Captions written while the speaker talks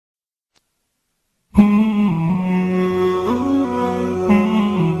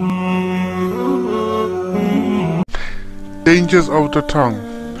Dangers of the tongue.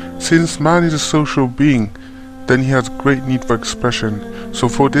 Since man is a social being, then he has great need for expression. So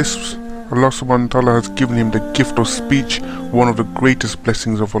for this, Allah subhanahu wa ta'ala has given him the gift of speech, one of the greatest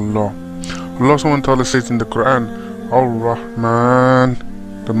blessings of Allah. Allah subhanahu wa ta'ala says in the Quran, Ar-Rahman,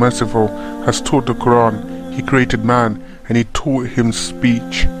 the Merciful, has taught the Quran. He created man and he taught him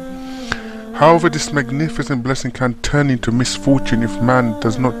speech. However, this magnificent blessing can turn into misfortune if man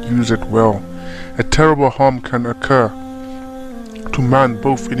does not use it well. A terrible harm can occur to man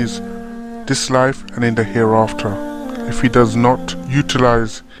both in this life and in the hereafter if he does not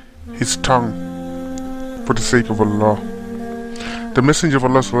utilize his tongue for the sake of Allah. The Messenger of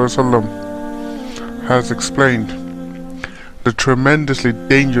Allah ﷺ has explained the tremendously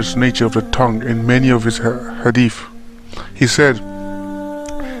dangerous nature of the tongue in many of his hadith. He said,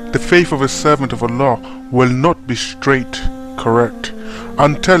 the faith of a servant of Allah will not be straight, correct,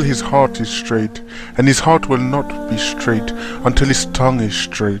 until his heart is straight, and his heart will not be straight until his tongue is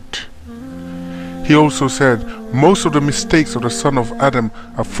straight. He also said, most of the mistakes of the son of Adam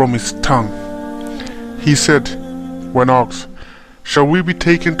are from his tongue. He said, when asked, shall we be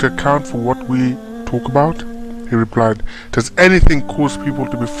taken to account for what we talk about? He replied, does anything cause people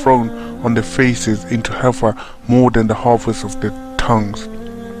to be thrown on their faces into hellfire more than the harvest of their tongues?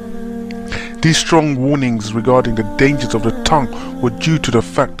 These strong warnings regarding the dangers of the tongue were due to the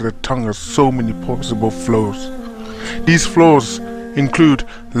fact that the tongue has so many possible flaws. These flaws include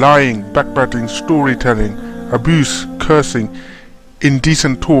lying, backbiting, storytelling, abuse, cursing,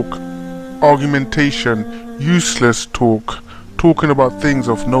 indecent talk, argumentation, useless talk, talking about things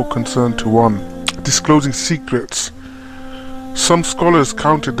of no concern to one, disclosing secrets. Some scholars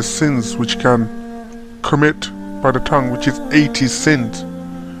counted the sins which can commit by the tongue, which is 80 sins.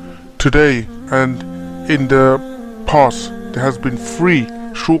 Today and in the past, there has been 3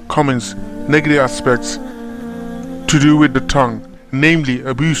 shortcomings, negative aspects to do with the tongue, namely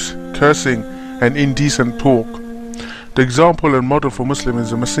abuse, cursing, and indecent talk. The example and model for Muslim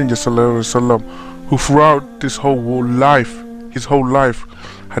is the Messenger ﷺ, who throughout his whole life,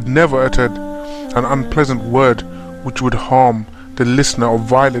 had never uttered an unpleasant word which would harm the listener or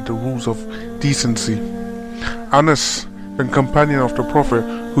violate the rules of decency. Anas, the companion of the Prophet,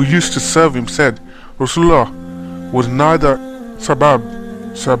 who used to serve him, said, Rasulullah was neither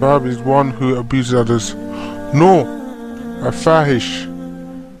sabab is one who abuses others, nor a fahish,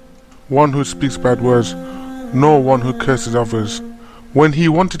 one who speaks bad words, nor one who curses others. When he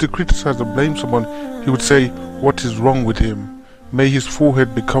wanted to criticize or blame someone, he would say, what is wrong with him? May his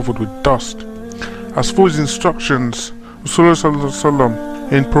forehead be covered with dust. As for his instructions,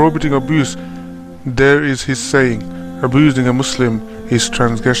 Rasulullah in prohibiting abuse, there is his saying, abusing a Muslim is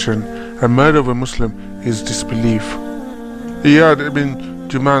transgression, and murder of a Muslim is disbelief. Iyad ibn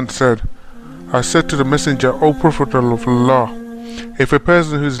Juman said, I said to the Messenger, O Prophet of Allah, if a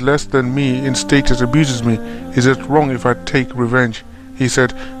person who is less than me in status abuses me, is it wrong if I take revenge? He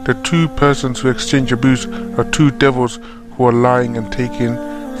said, the 2 persons who exchange abuse are 2 devils who are lying and talking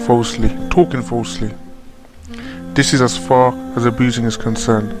falsely. This is as far as abusing is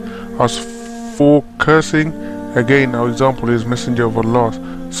concerned. As for cursing, again our example is Messenger of Allah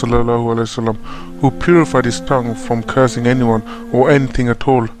sallallahu alaihi wasallam, who purified his tongue from cursing anyone or anything at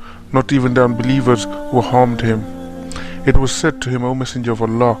all, not even the unbelievers who harmed him. It was said to him, O Messenger of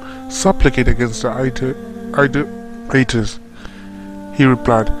Allah, supplicate against the idolaters. He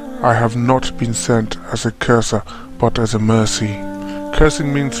replied, I have not been sent as a curser, but as a mercy.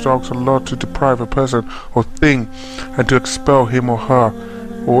 Cursing means to ask Allah to deprive a person or thing and to expel him or her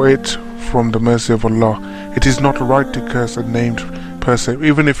or it from the mercy of Allah. It is not right to curse a named person,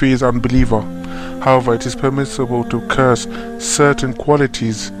 even if he is an unbeliever. However, it is permissible to curse certain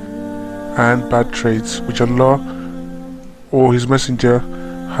qualities and bad traits which Allah or His Messenger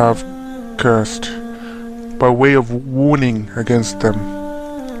have cursed, by way of warning against them.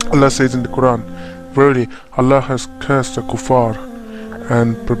 Allah says in the Quran, verily Allah has cursed the kuffar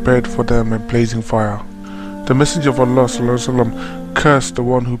and prepared for them a blazing fire. The Messenger of Allah ﷺ cursed the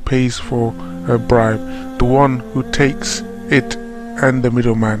one who pays for a bribe, the one who takes it, and the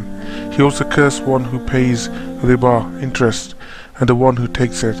middleman. He also cursed one who pays riba, interest, and the one who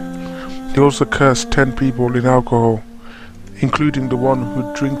takes it. He also cursed 10 people in alcohol, including the one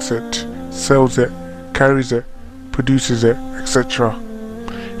who drinks it, sells it, carries it, produces it, etc.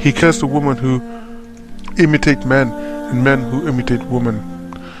 He cursed the woman who imitate men and men who imitate women.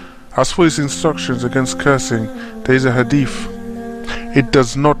 As for his instructions against cursing, there is a hadith. It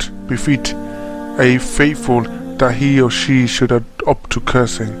does not befit a faithful that he or she should opt to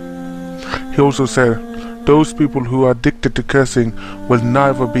cursing. He also said, those people who are addicted to cursing will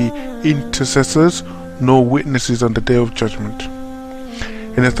neither be intercessors nor witnesses on the day of judgment.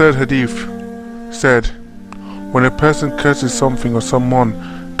 In the third hadith said, when a person curses something or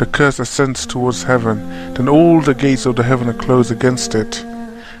someone, the curse ascends towards heaven, then all the gates of the heaven are closed against it.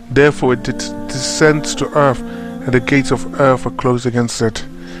 Therefore it descends to earth, and the gates of earth are closed against it.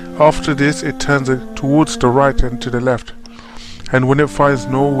 After this it turns towards the right and to the left, and when it finds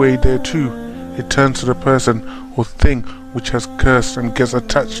no way thereto, it turns to the person or thing which has cursed and gets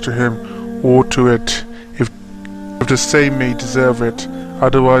attached to him or to it, if the same may deserve it.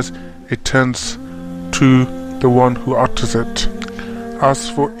 Otherwise it turns to the one who utters it. As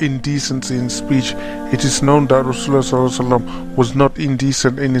for indecency in speech, it is known that Rasulullah ﷺ was not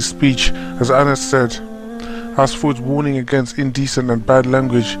indecent in his speech, as Anas said. As for its warning against indecent and bad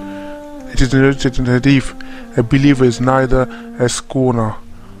language, it is narrated in the hadith, a believer is neither a scorner,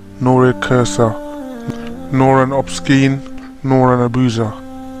 nor a curser, nor an obscene, nor an abuser.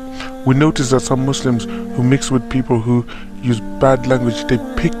 We notice that some Muslims who mix with people who use bad language, they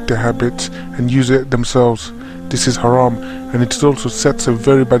pick the habits and use it themselves. This is haram, and it also sets a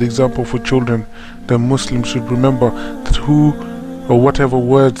very bad example for children. The Muslim should remember that who or whatever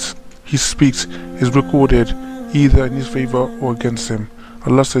words he speaks is recorded either in his favor or against him.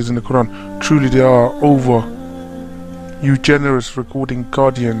 Allah says in the Quran, truly there are over you generous recording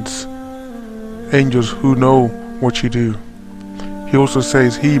guardians, angels who know what you do. He also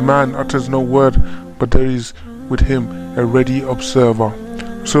says, he, man, utters no word, but there is with him a ready observer.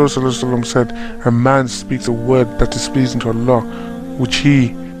 Rasulullah said, a man speaks a word that is pleasing to Allah, which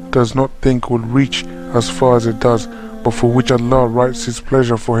he does not think will reach as far as it does, but for which Allah writes his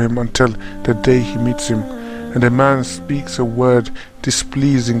pleasure for him until the day he meets him. And a man speaks a word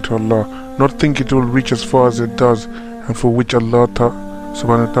displeasing to Allah, not thinking it will reach as far as it does, and for which Allah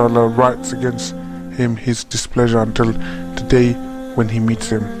subhanahu wa ta'ala writes against him his displeasure until the day when he meets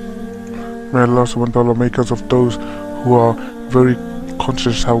him. May Allah subhanahu wa ta'ala make us of those who are very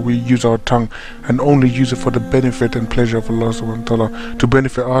conscious how we use our tongue, and only use it for the benefit and pleasure of Allah subhanahu wa ta'ala, to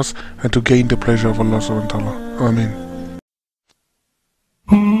benefit us and to gain the pleasure of Allah subhanahu wa ta'ala. Ameen.